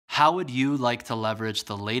How would you like to leverage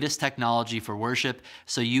the latest technology for worship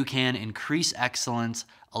so you can increase excellence,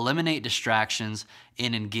 eliminate distractions,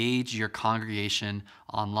 and engage your congregation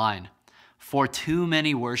online? For too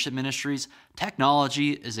many worship ministries,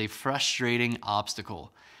 technology is a frustrating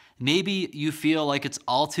obstacle. Maybe you feel like it's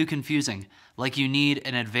all too confusing, like you need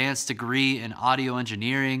an advanced degree in audio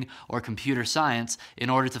engineering or computer science in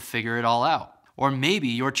order to figure it all out. Or maybe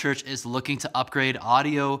your church is looking to upgrade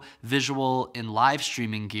audio, visual, and live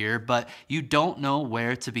streaming gear, but you don't know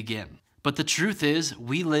where to begin. But the truth is,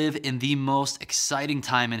 we live in the most exciting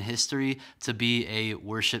time in history to be a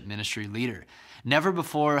worship ministry leader. Never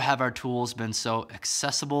before have our tools been so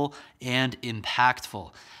accessible and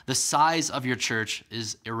impactful. The size of your church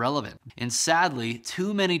is irrelevant. And sadly,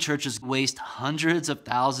 too many churches waste hundreds of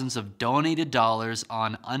thousands of donated dollars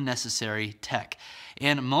on unnecessary tech.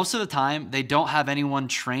 And most of the time, they don't have anyone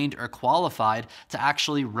trained or qualified to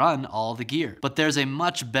actually run all the gear. But there's a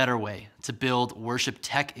much better way to build worship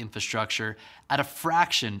tech infrastructure at a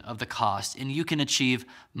fraction of the cost, and you can achieve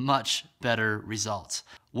much better results.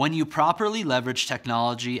 When you properly leverage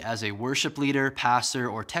technology as a worship leader, pastor,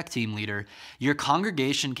 or tech team leader, your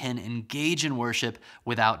congregation can engage in worship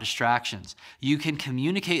without distractions. You can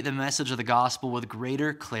communicate the message of the gospel with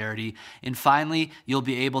greater clarity, and finally, you'll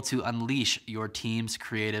be able to unleash your team's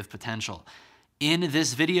creative potential. In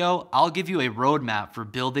this video, I'll give you a roadmap for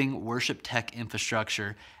building worship tech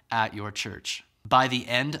infrastructure at your church. By the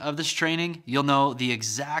end of this training, you'll know the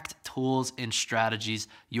exact tools and strategies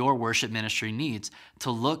your worship ministry needs to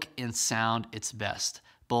look and sound its best,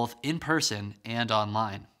 both in person and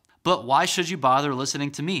online. But why should you bother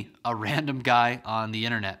listening to me, a random guy on the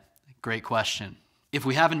internet? Great question. If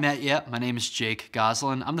we haven't met yet, my name is Jake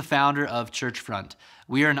Goslin. I'm the founder of Churchfront.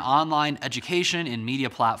 We are an online education and media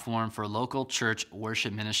platform for local church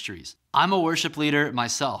worship ministries. I'm a worship leader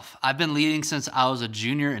myself. I've been leading since I was a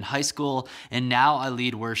junior in high school, and now I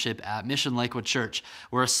lead worship at Mission Lakewood Church.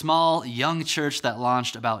 We're a small, young church that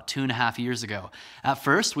launched about 2.5 years ago. At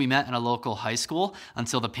first, we met in a local high school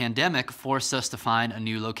until the pandemic forced us to find a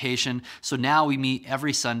new location, so now we meet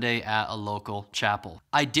every Sunday at a local chapel.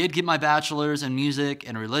 I did get my bachelor's in music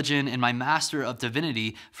and religion and my master of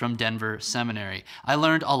divinity from Denver Seminary. I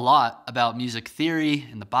learned a lot about music theory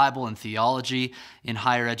and the Bible and theology in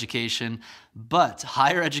higher education, but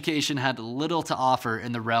higher education had little to offer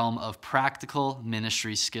in the realm of practical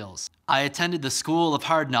ministry skills. I attended the School of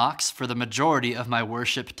Hard Knocks for the majority of my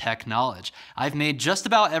worship tech knowledge. I've made just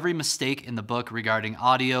about every mistake in the book regarding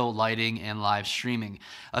audio, lighting, and live streaming.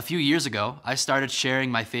 A few years ago, I started sharing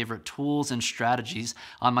my favorite tools and strategies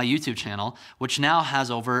on my YouTube channel, which now has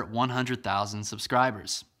over 100,000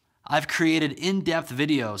 subscribers. I've created in-depth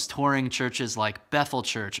videos touring churches like Bethel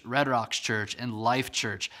Church, Red Rocks Church, and Life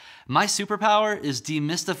Church. My superpower is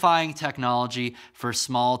demystifying technology for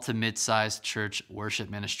small to mid-sized church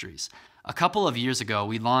worship ministries. A couple of years ago,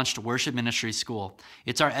 we launched Worship Ministry School.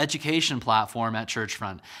 It's our education platform at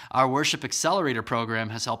Churchfront. Our Worship Accelerator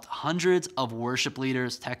program has helped hundreds of worship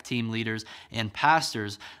leaders, tech team leaders, and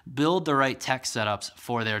pastors build the right tech setups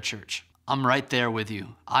for their church. I'm right there with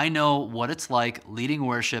you. I know what it's like leading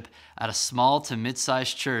worship at a small to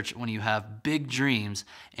mid-sized church when you have big dreams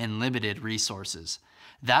and limited resources.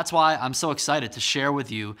 That's why I'm so excited to share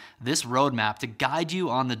with you this roadmap to guide you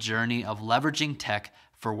on the journey of leveraging tech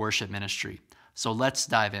for worship ministry. So let's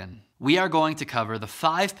dive in. We are going to cover the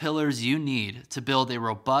 5 pillars you need to build a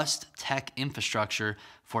robust tech infrastructure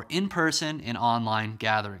for in-person and online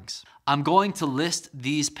gatherings. I'm going to list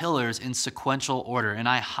these pillars in sequential order, and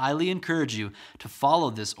I highly encourage you to follow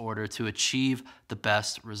this order to achieve the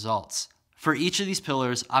best results. For each of these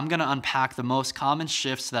pillars, I'm going to unpack the most common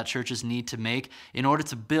shifts that churches need to make in order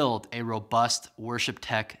to build a robust worship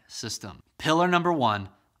tech system. Pillar number 1,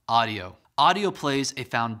 audio. Audio plays a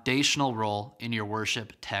foundational role in your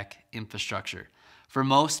worship tech infrastructure. For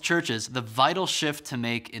most churches, the vital shift to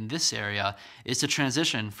make in this area is to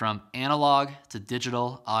transition from analog to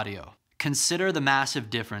digital audio. Consider the massive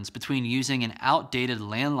difference between using an outdated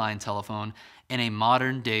landline telephone and a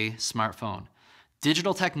modern-day smartphone.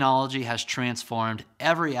 Digital technology has transformed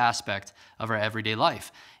every aspect of our everyday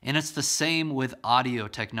life, and it's the same with audio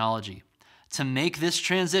technology. To make this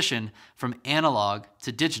transition from analog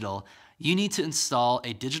to digital, you need to install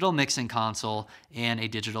a digital mixing console and a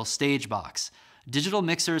digital stage box. Digital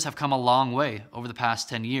mixers have come a long way over the past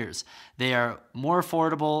 10 years. They are more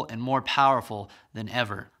affordable and more powerful than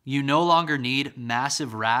ever. You no longer need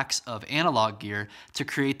massive racks of analog gear to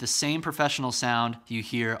create the same professional sound you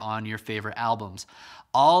hear on your favorite albums.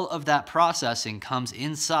 All of that processing comes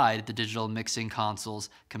inside the digital mixing console's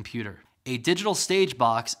computer. A digital stage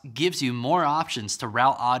box gives you more options to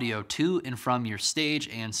route audio to and from your stage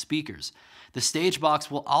and speakers. The stage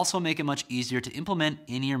box will also make it much easier to implement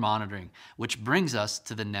in-ear monitoring, which brings us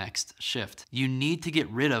to the next shift. You need to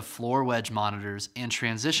get rid of floor wedge monitors and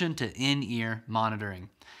transition to in-ear monitoring.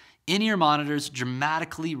 In-ear monitors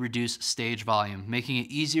dramatically reduce stage volume, making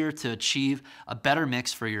it easier to achieve a better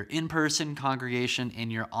mix for your in-person congregation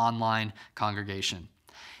and your online congregation.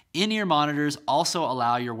 In-ear monitors also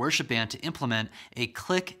allow your worship band to implement a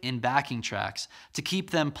click in backing tracks to keep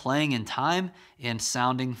them playing in time and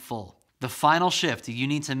sounding full. The final shift you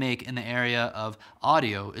need to make in the area of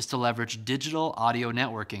audio is to leverage digital audio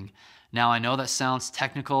networking. Now, I know that sounds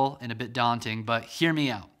technical and a bit daunting, but hear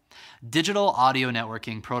me out. Digital audio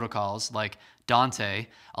networking protocols like Dante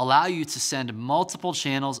allow you to send multiple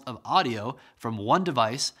channels of audio from one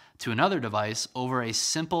device to another device over a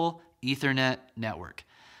simple Ethernet network.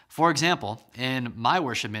 For example, in my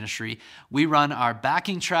worship ministry, we run our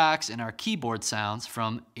backing tracks and our keyboard sounds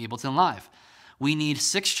from Ableton Live. We need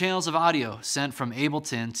 6 channels of audio sent from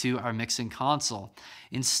Ableton to our mixing console.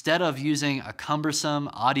 Instead of using a cumbersome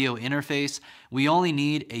audio interface, we only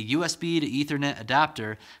need a USB to Ethernet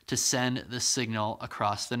adapter to send the signal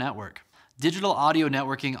across the network. Digital audio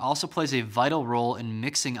networking also plays a vital role in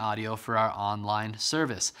mixing audio for our online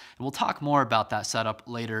service, and we'll talk more about that setup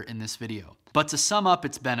later in this video. But to sum up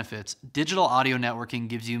its benefits, digital audio networking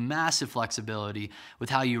gives you massive flexibility with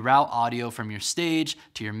how you route audio from your stage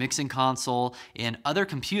to your mixing console and other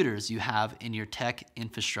computers you have in your tech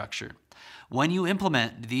infrastructure. When you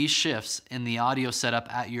implement these shifts in the audio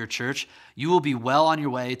setup at your church, you will be well on your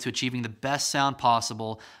way to achieving the best sound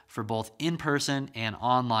possible for both in-person and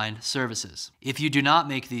online services. If you do not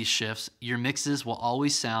make these shifts, your mixes will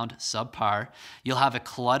always sound subpar, you'll have a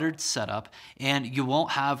cluttered setup, and you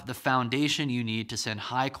won't have the foundation you need to send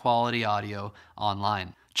high-quality audio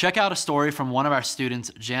online. Check out a story from one of our students,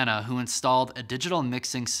 Jana, who installed a digital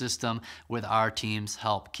mixing system with our team's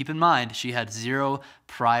help. Keep in mind, she had 0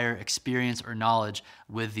 prior experience or knowledge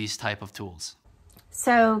with these type of tools.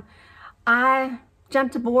 So I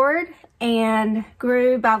jumped aboard and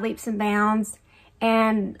grew by leaps and bounds,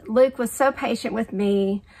 and Luke was so patient with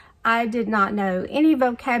me. I did not know any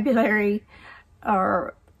vocabulary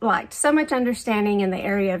or lacked so much understanding in the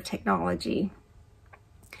area of technology.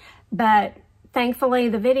 But thankfully,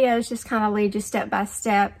 the videos just kind of lead you step by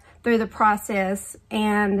step through the process.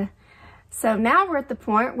 And so now we're at the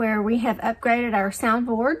point where we have upgraded our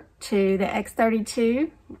soundboard to the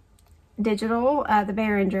X32 digital, the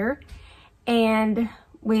Behringer, and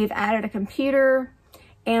we've added a computer,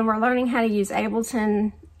 and we're learning how to use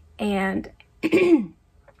Ableton and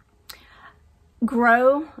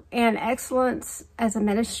grow in excellence as a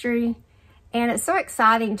ministry. And it's so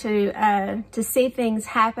exciting to see things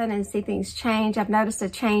happen and see things change. I've noticed a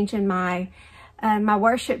change in my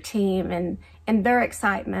worship team and their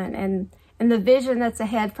excitement and the vision that's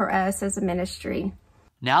ahead for us as a ministry.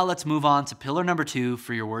 Now let's move on to pillar number 2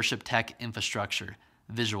 for your worship tech infrastructure,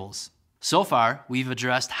 visuals. So far, we've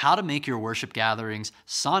addressed how to make your worship gatherings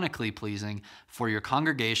sonically pleasing for your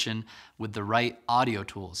congregation with the right audio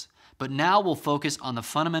tools. But now we'll focus on the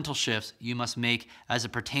fundamental shifts you must make as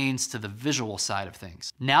it pertains to the visual side of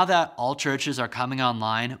things. Now that all churches are coming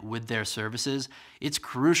online with their services, it's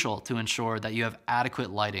crucial to ensure that you have adequate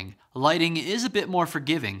lighting. Lighting is a bit more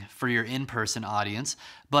forgiving for your in-person audience,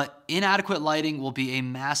 but inadequate lighting will be a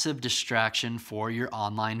massive distraction for your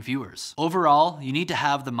online viewers. Overall, you need to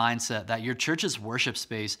have the mindset that your church's worship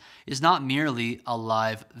space is not merely a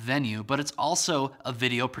live venue, but it's also a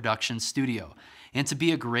video production studio. And to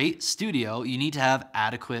be a great studio, you need to have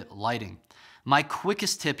adequate lighting. My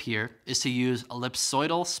quickest tip here is to use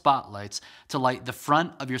ellipsoidal spotlights to light the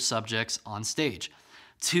front of your subjects on stage.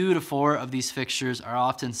 2 to 4 of these fixtures are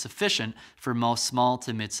often sufficient for most small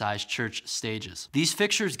to mid-sized church stages. These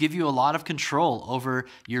fixtures give you a lot of control over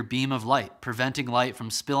your beam of light, preventing light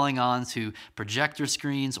from spilling onto projector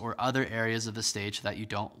screens or other areas of the stage that you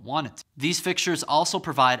don't want it to. These fixtures also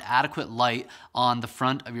provide adequate light on the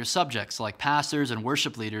front of your subjects, like pastors and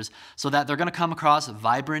worship leaders, so that they're going to come across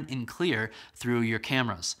vibrant and clear through your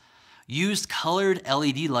cameras. Use colored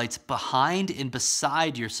LED lights behind and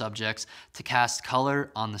beside your subjects to cast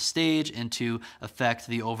color on the stage and to affect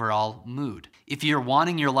the overall mood. If you're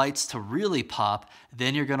wanting your lights to really pop,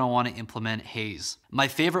 then you're going to want to implement haze. My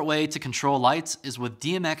favorite way to control lights is with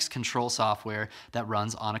DMX control software that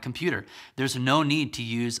runs on a computer. There's no need to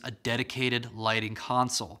use a dedicated lighting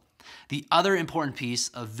console. The other important piece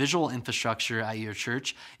of visual infrastructure at your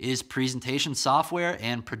church is presentation software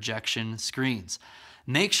and projection screens.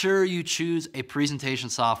 Make sure you choose a presentation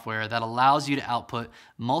software that allows you to output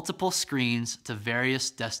multiple screens to various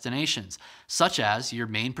destinations, such as your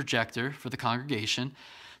main projector for the congregation,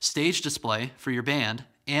 stage display for your band,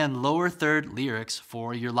 and lower third lyrics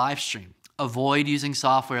for your live stream. Avoid using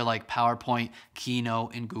software like PowerPoint,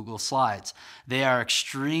 Keynote, and Google Slides. They are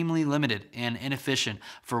extremely limited and inefficient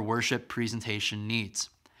for worship presentation needs.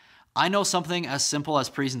 I know something as simple as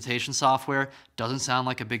presentation software doesn't sound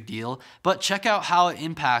like a big deal, but check out how it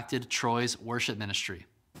impacted Troy's worship ministry.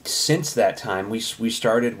 Since that time, we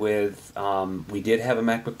started with, we did have a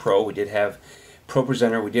MacBook Pro, we did have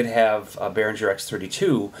ProPresenter, we did have a Behringer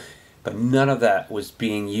X32, but none of that was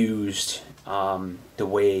being used the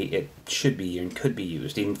way it should be and could be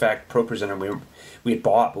used. In fact, ProPresenter we had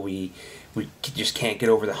bought, but we just can't get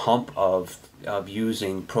over the hump of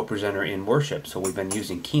using ProPresenter in worship, so we've been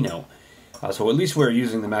using Keynote. So at least we're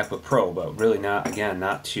using the MacBook Pro, but really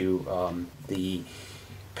not to the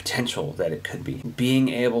potential that it could be. Being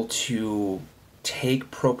able to take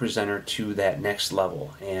ProPresenter to that next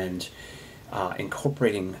level and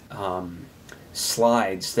incorporating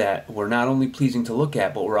slides that were not only pleasing to look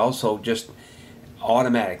at, but were also just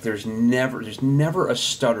automatic. There's never a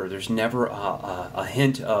stutter. There's never a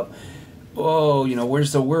hint of, oh,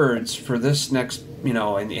 where's the words for this next,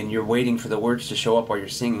 and you're waiting for the words to show up while you're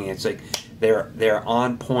singing. It's like they're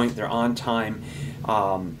on point, they're on time.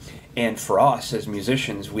 And for us as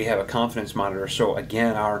musicians, we have a confidence monitor. So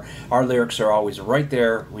again, our lyrics are always right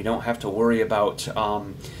there. We don't have to worry about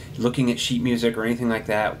looking at sheet music or anything like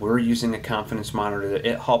that. We're using a confidence monitor.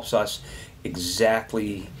 It helps us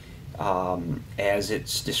exactly as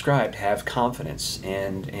it's described, have confidence,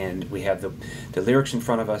 and we have the lyrics in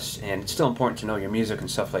front of us, and it's still important to know your music and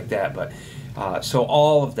stuff like that, but so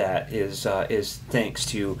all of that is thanks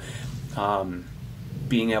to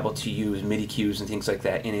being able to use MIDI cues and things like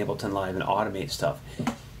that in Ableton Live and automate stuff.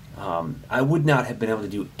 I would not have been able to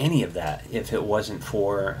do any of that if it wasn't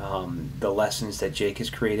for the lessons that Jake has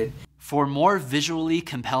created. For more visually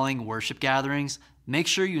compelling worship gatherings, make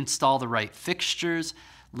sure you install the right fixtures,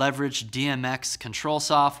 leverage DMX control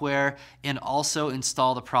software, and also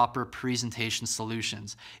install the proper presentation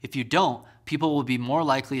solutions. If you don't, people will be more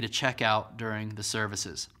likely to check out during the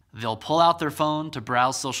services. They'll pull out their phone to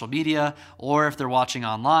browse social media, or if they're watching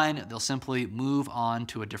online, they'll simply move on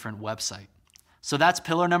to a different website. So that's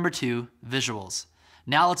pillar number 2, visuals.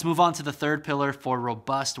 Now let's move on to the third pillar for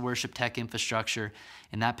robust worship tech infrastructure,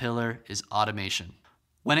 and that pillar is automation.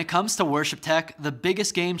 When it comes to worship tech, the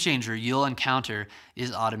biggest game changer you'll encounter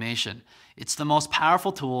is automation. It's the most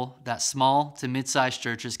powerful tool that small to mid-sized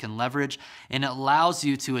churches can leverage, and it allows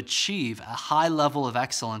you to achieve a high level of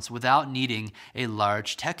excellence without needing a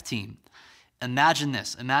large tech team. Imagine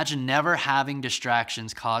this. Imagine never having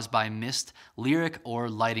distractions caused by missed lyric or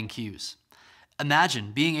lighting cues.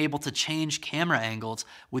 Imagine being able to change camera angles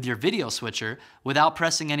with your video switcher without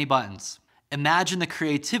pressing any buttons. Imagine the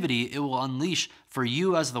creativity it will unleash for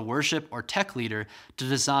you as the worship or tech leader to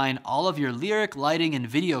design all of your lyric, lighting, and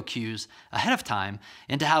video cues ahead of time,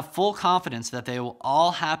 and to have full confidence that they will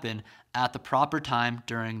all happen at the proper time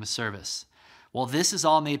during the service. Well, this is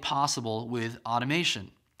all made possible with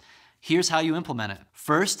automation. Here's how you implement it.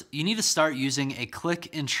 First, you need to start using a click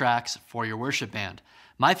and tracks for your worship band.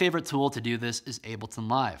 My favorite tool to do this is Ableton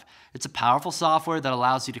Live. It's a powerful software that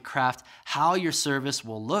allows you to craft how your service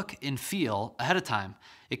will look and feel ahead of time.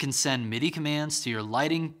 It can send MIDI commands to your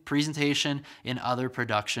lighting, presentation, and other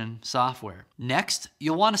production software. Next,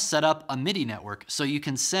 you'll want to set up a MIDI network so you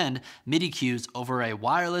can send MIDI cues over a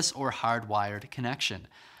wireless or hardwired connection.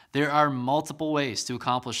 There are multiple ways to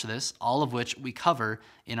accomplish this, all of which we cover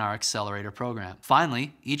in our accelerator program.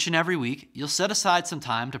 Finally, each and every week, you'll set aside some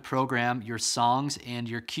time to program your songs and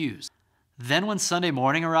your cues. Then when Sunday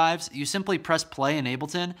morning arrives, you simply press play in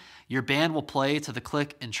Ableton, your band will play to the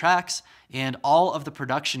click and tracks, and all of the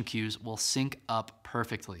production cues will sync up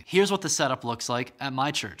perfectly. Here's what the setup looks like at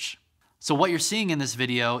my church. So what you're seeing in this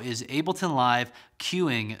video is Ableton Live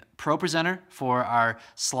queuing ProPresenter for our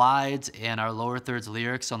slides and our lower thirds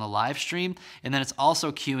lyrics on the live stream. And then it's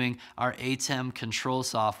also queuing our ATEM control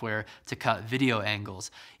software to cut video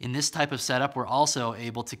angles. In this type of setup, we're also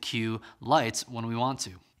able to queue lights when we want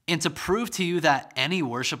to. And to prove to you that any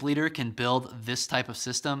worship leader can build this type of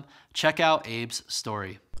system, check out Abe's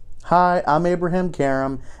story. Hi, I'm Abraham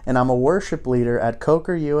Karam, and I'm a worship leader at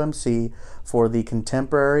Coker UMC for the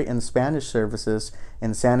Contemporary and Spanish services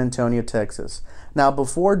in San Antonio, Texas. Now,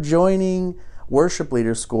 before joining worship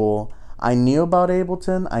leader school, I knew about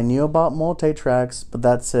Ableton, I knew about multi-tracks, but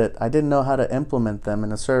that's it. I didn't know how to implement them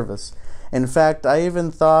in a service. In fact, I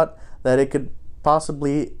even thought that it could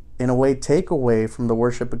possibly in a way, take away from the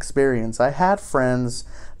worship experience. I had friends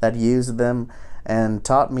that used them and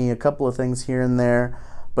taught me a couple of things here and there,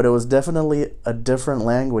 but it was definitely a different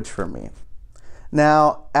language for me.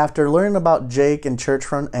 Now, after learning about Jake and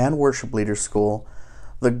Churchfront and Worship Leader School,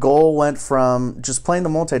 the goal went from just playing the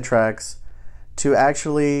multi-tracks to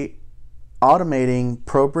actually automating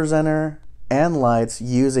ProPresenter and lights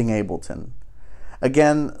using Ableton.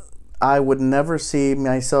 Again, I would never see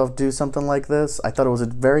myself do something like this. I thought it was a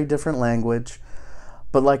very different language.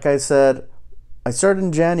 But like I said, I started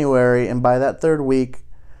in January, and by that third week,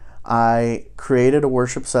 I created a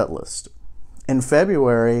worship set list. In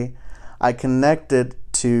February, I connected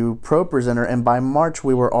to ProPresenter, and by March,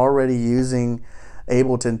 we were already using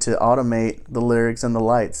Ableton to automate the lyrics and the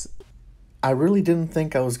lights. I really didn't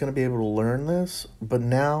think I was going to be able to learn this, but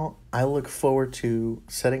now I look forward to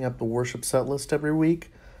setting up the worship set list every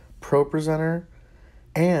week, ProPresenter,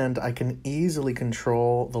 and I can easily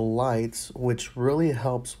control the lights, which really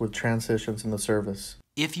helps with transitions in the service.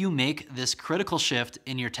 If you make this critical shift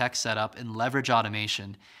in your tech setup and leverage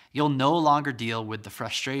automation, you'll no longer deal with the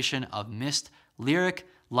frustration of missed lyric,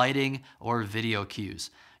 lighting, or video cues.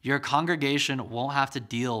 Your congregation won't have to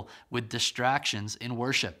deal with distractions in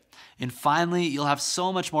worship. And finally, you'll have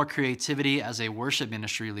so much more creativity as a worship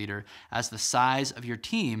ministry leader, as the size of your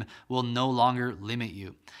team will no longer limit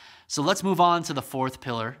you. So let's move on to the fourth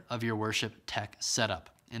pillar of your worship tech setup,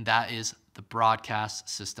 and that is the broadcast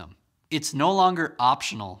system. It's no longer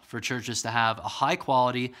optional for churches to have a high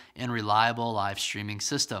quality and reliable live streaming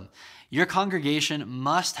system. Your congregation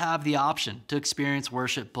must have the option to experience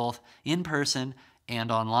worship both in person and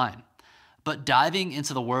online. But diving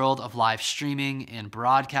into the world of live streaming and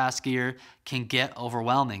broadcast gear can get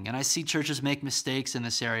overwhelming, and I see churches make mistakes in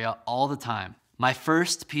this area all the time. My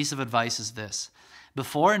first piece of advice is this.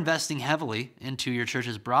 Before investing heavily into your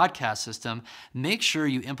church's broadcast system, make sure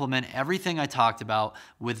you implement everything I talked about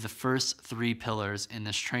with the first three pillars in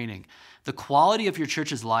this training. The quality of your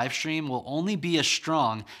church's live stream will only be as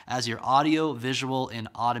strong as your audio, visual, and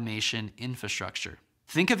automation infrastructure.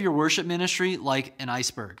 Think of your worship ministry like an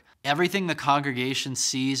iceberg. Everything the congregation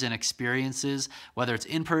sees and experiences, whether it's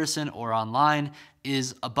in person or online,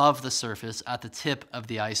 is above the surface at the tip of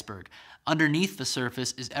the iceberg. Underneath the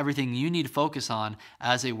surface is everything you need to focus on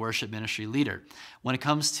as a worship ministry leader. When it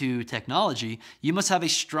comes to technology, you must have a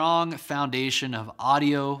strong foundation of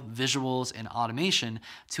audio, visuals, and automation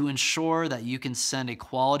to ensure that you can send a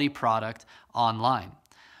quality product online.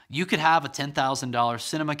 You could have a $10,000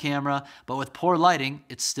 cinema camera, but with poor lighting,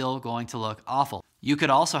 it's still going to look awful. You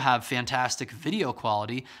could also have fantastic video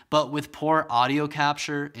quality, but with poor audio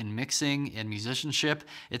capture and mixing and musicianship,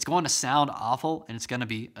 it's going to sound awful and it's going to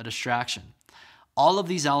be a distraction. All of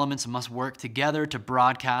these elements must work together to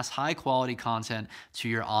broadcast high quality content to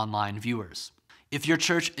your online viewers. If your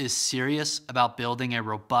church is serious about building a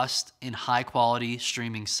robust and high quality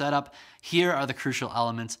streaming setup, here are the crucial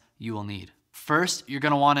elements you will need. First, you're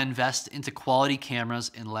going to want to invest into quality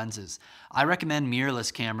cameras and lenses. I recommend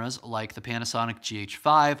mirrorless cameras like the Panasonic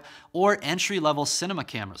GH5 or entry-level cinema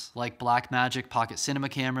cameras like Blackmagic Pocket Cinema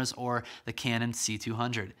cameras or the Canon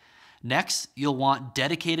C200. Next, you'll want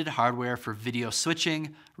dedicated hardware for video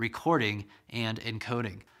switching, recording, and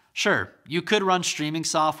encoding. Sure, you could run streaming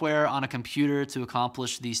software on a computer to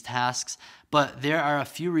accomplish these tasks, but there are a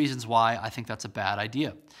few reasons why I think that's a bad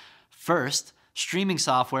idea. First, streaming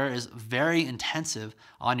software is very intensive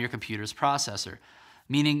on your computer's processor,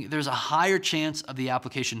 meaning there's a higher chance of the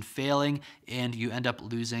application failing and you end up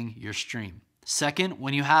losing your stream. Second,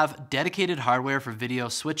 when you have dedicated hardware for video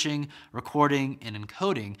switching, recording, and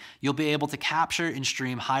encoding, you'll be able to capture and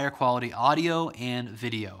stream higher quality audio and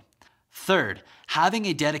video. Third, having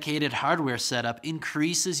a dedicated hardware setup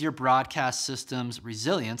increases your broadcast system's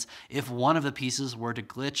resilience if one of the pieces were to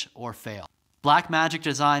glitch or fail. Blackmagic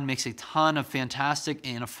Design makes a ton of fantastic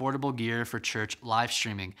and affordable gear for church live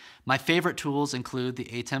streaming. My favorite tools include the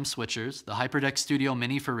ATEM switchers, the HyperDeck Studio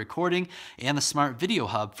Mini for recording, and the Smart Video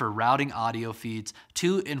Hub for routing audio feeds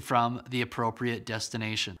to and from the appropriate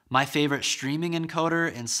destination. My favorite streaming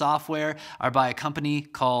encoder and software are by a company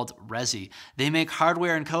called Resi. They make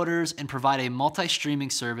hardware encoders and provide a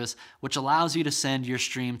multi-streaming service which allows you to send your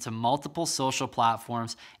stream to multiple social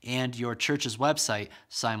platforms and your church's website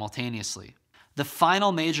simultaneously. The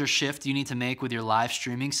final major shift you need to make with your live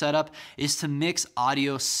streaming setup is to mix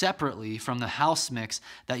audio separately from the house mix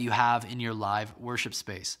that you have in your live worship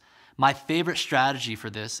space. My favorite strategy for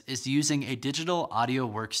this is using a digital audio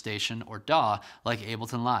workstation or DAW like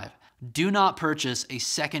Ableton Live. Do not purchase a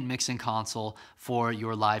second mixing console for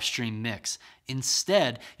your live stream mix.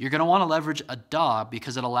 Instead, you're going to want to leverage a DAW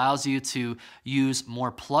because it allows you to use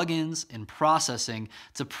more plugins and processing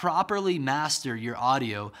to properly master your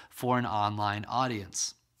audio for an online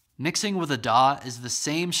audience. Mixing with a DAW is the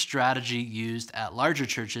same strategy used at larger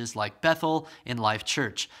churches like Bethel and Life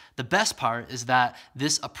Church. The best part is that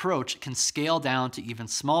this approach can scale down to even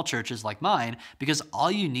small churches like mine because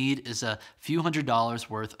all you need is a few $100s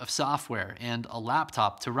worth of software and a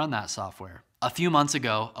laptop to run that software. A few months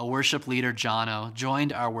ago, a worship leader, Jono,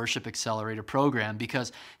 joined our Worship Accelerator program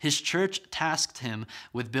because his church tasked him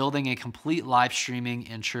with building a complete live streaming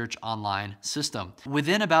and church online system.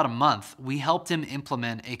 Within about a month, we helped him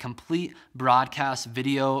implement a complete broadcast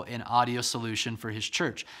video and audio solution for his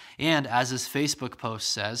church. And as his Facebook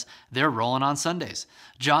post says, they're rolling on Sundays.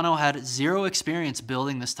 Jono had zero experience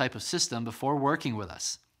building this type of system before working with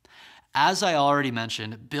us. As I already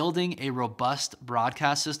mentioned, building a robust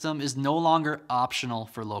broadcast system is no longer optional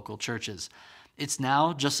for local churches. It's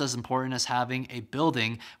now just as important as having a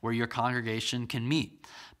building where your congregation can meet.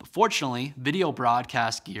 But fortunately, video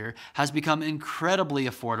broadcast gear has become incredibly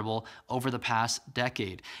affordable over the past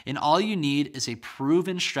decade, and all you need is a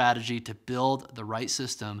proven strategy to build the right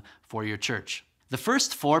system for your church. The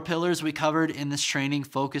first 4 pillars we covered in this training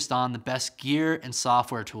focused on the best gear and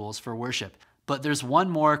software tools for worship. But there's one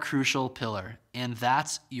more crucial pillar, and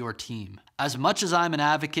that's your team. As much as I'm an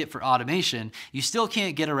advocate for automation, you still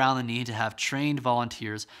can't get around the need to have trained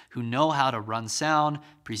volunteers who know how to run sound,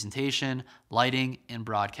 presentation, lighting, and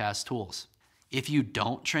broadcast tools. If you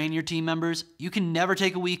don't train your team members, you can never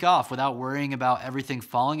take a week off without worrying about everything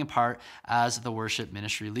falling apart as the worship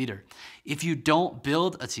ministry leader. If you don't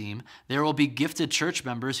build a team, there will be gifted church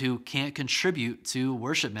members who can't contribute to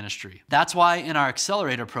worship ministry. That's why in our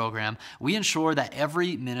Accelerator program, we ensure that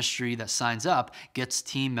every ministry that signs up gets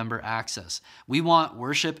team member access. We want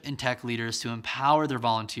worship and tech leaders to empower their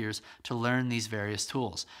volunteers to learn these various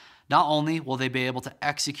tools. Not only will they be able to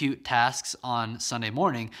execute tasks on Sunday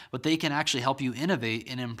morning, but they can actually help you innovate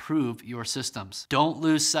and improve your systems. Don't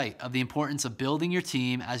lose sight of the importance of building your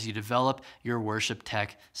team as you develop your worship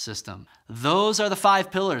tech system. Those are the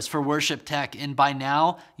 5 pillars for worship tech, and by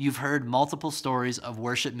now you've heard multiple stories of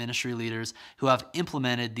worship ministry leaders who have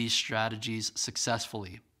implemented these strategies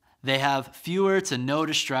successfully. They have fewer to no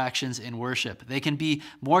distractions in worship. They can be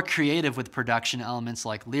more creative with production elements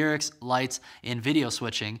like lyrics, lights, and video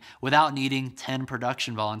switching without needing 10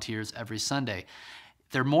 production volunteers every Sunday.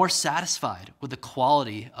 They're more satisfied with the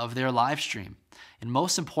quality of their live stream. And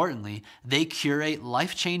most importantly, they curate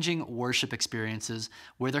life-changing worship experiences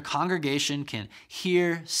where their congregation can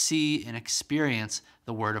hear, see, and experience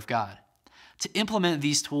the Word of God. To implement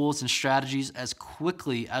these tools and strategies as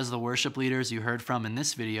quickly as the worship leaders you heard from in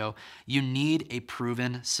this video, you need a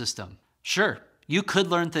proven system. Sure, you could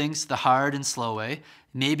learn things the hard and slow way.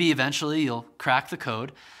 Maybe eventually you'll crack the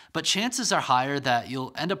code, but chances are higher that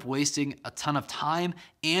you'll end up wasting a ton of time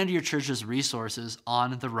and your church's resources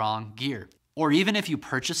on the wrong gear. Or even if you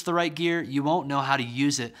purchase the right gear, you won't know how to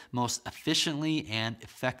use it most efficiently and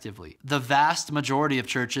effectively. The vast majority of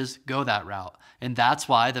churches go that route, and that's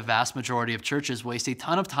why the vast majority of churches waste a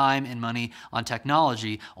ton of time and money on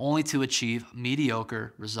technology only to achieve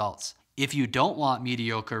mediocre results. If you don't want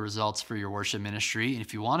mediocre results for your worship ministry, and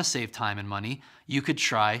if you want to save time and money, you could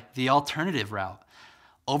try the alternative route.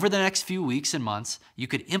 Over the next few weeks and months, you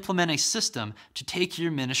could implement a system to take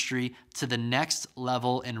your ministry to the next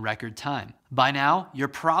level in record time. By now, you're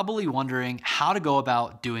probably wondering how to go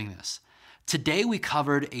about doing this. Today, we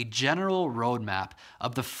covered a general roadmap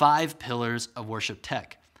of the 5 pillars of worship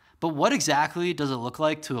tech. But what exactly does it look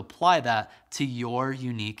like to apply that to your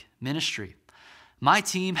unique ministry? My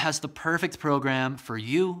team has the perfect program for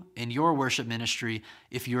you and your worship ministry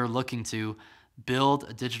if you're looking to build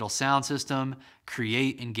a digital sound system,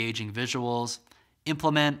 create engaging visuals,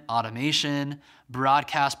 implement automation,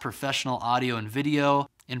 broadcast professional audio and video,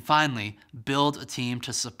 and finally, build a team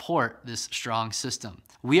to support this strong system.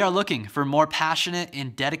 We are looking for more passionate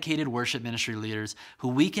and dedicated worship ministry leaders who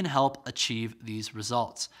we can help achieve these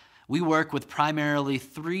results. We work with primarily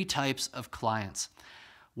 3 types of clients.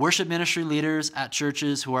 Worship ministry leaders at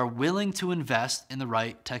churches who are willing to invest in the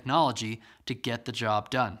right technology to get the job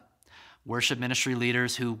done. Worship ministry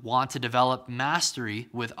leaders who want to develop mastery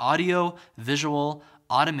with audio, visual,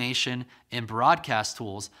 automation, and broadcast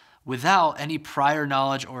tools without any prior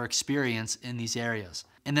knowledge or experience in these areas.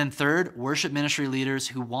 And then third, worship ministry leaders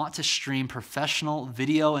who want to stream professional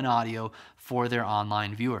video and audio for their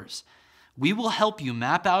online viewers. We will help you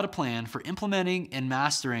map out a plan for implementing and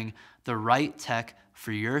mastering the right tech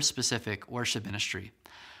for your specific worship ministry.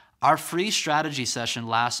 Our free strategy session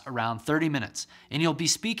lasts around 30 minutes, and you'll be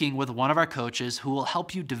speaking with one of our coaches who will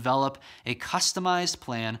help you develop a customized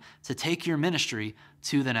plan to take your ministry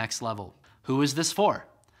to the next level. Who is this for?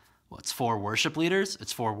 Well, it's for worship leaders,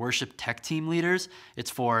 it's for worship tech team leaders, it's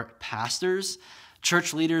for pastors,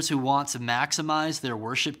 church leaders who want to maximize their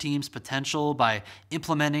worship team's potential by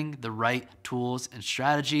implementing the right tools and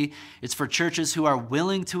strategy. It's for churches who are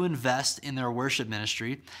willing to invest in their worship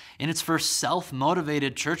ministry. And it's for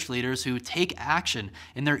self-motivated church leaders who take action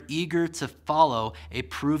and they're eager to follow a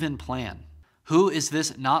proven plan. Who is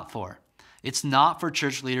this not for? It's not for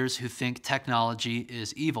church leaders who think technology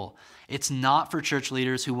is evil. It's not for church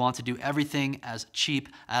leaders who want to do everything as cheap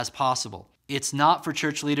as possible. It's not for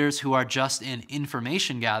church leaders who are just in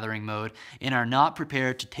information gathering mode and are not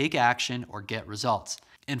prepared to take action or get results.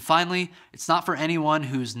 And finally, it's not for anyone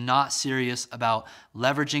who's not serious about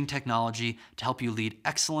leveraging technology to help you lead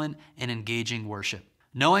excellent and engaging worship.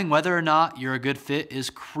 Knowing whether or not you're a good fit is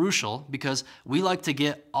crucial because we like to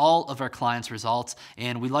get all of our clients' results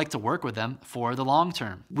and we like to work with them for the long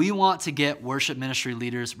term. We want to get worship ministry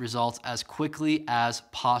leaders results as quickly as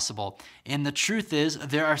possible. And the truth is,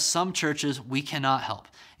 there are some churches we cannot help.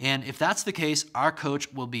 And if that's the case, our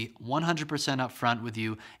coach will be 100% upfront with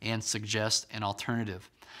you and suggest an alternative.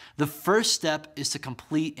 The first step is to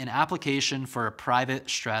complete an application for a private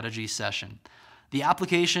strategy session. The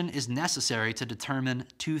application is necessary to determine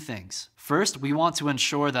two things. First, we want to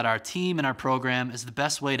ensure that our team and our program is the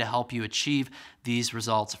best way to help you achieve these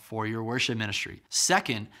results for your worship ministry.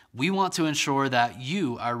 Second, we want to ensure that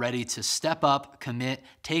you are ready to step up, commit,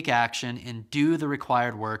 take action, and do the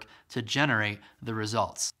required work to generate the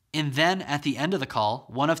results. And then at the end of the call,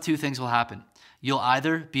 one of two things will happen. You'll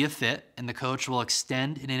either be a fit and the coach will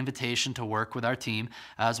extend an invitation to work with our team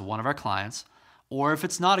as one of our clients, or if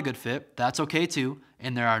it's not a good fit, that's okay too,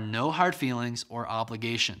 and there are no hard feelings or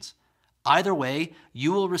obligations. Either way,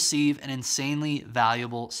 you will receive an insanely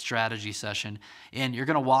valuable strategy session, and you're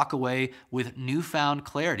gonna walk away with newfound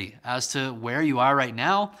clarity as to where you are right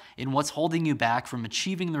now and what's holding you back from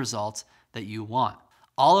achieving the results that you want.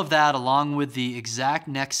 All of that along with the exact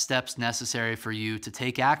next steps necessary for you to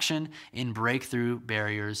take action and break through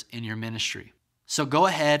barriers in your ministry. So go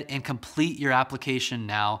ahead and complete your application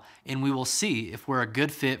now, and we will see if we're a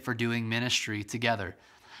good fit for doing ministry together.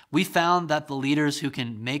 We found that the leaders who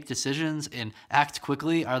can make decisions and act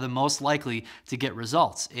quickly are the most likely to get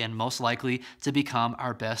results and most likely to become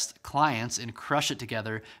our best clients and crush it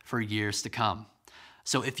together for years to come.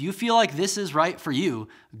 So if you feel like this is right for you,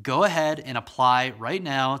 go ahead and apply right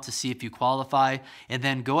now to see if you qualify, and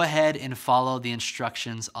then go ahead and follow the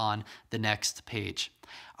instructions on the next page.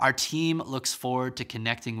 Our team looks forward to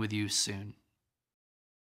connecting with you soon.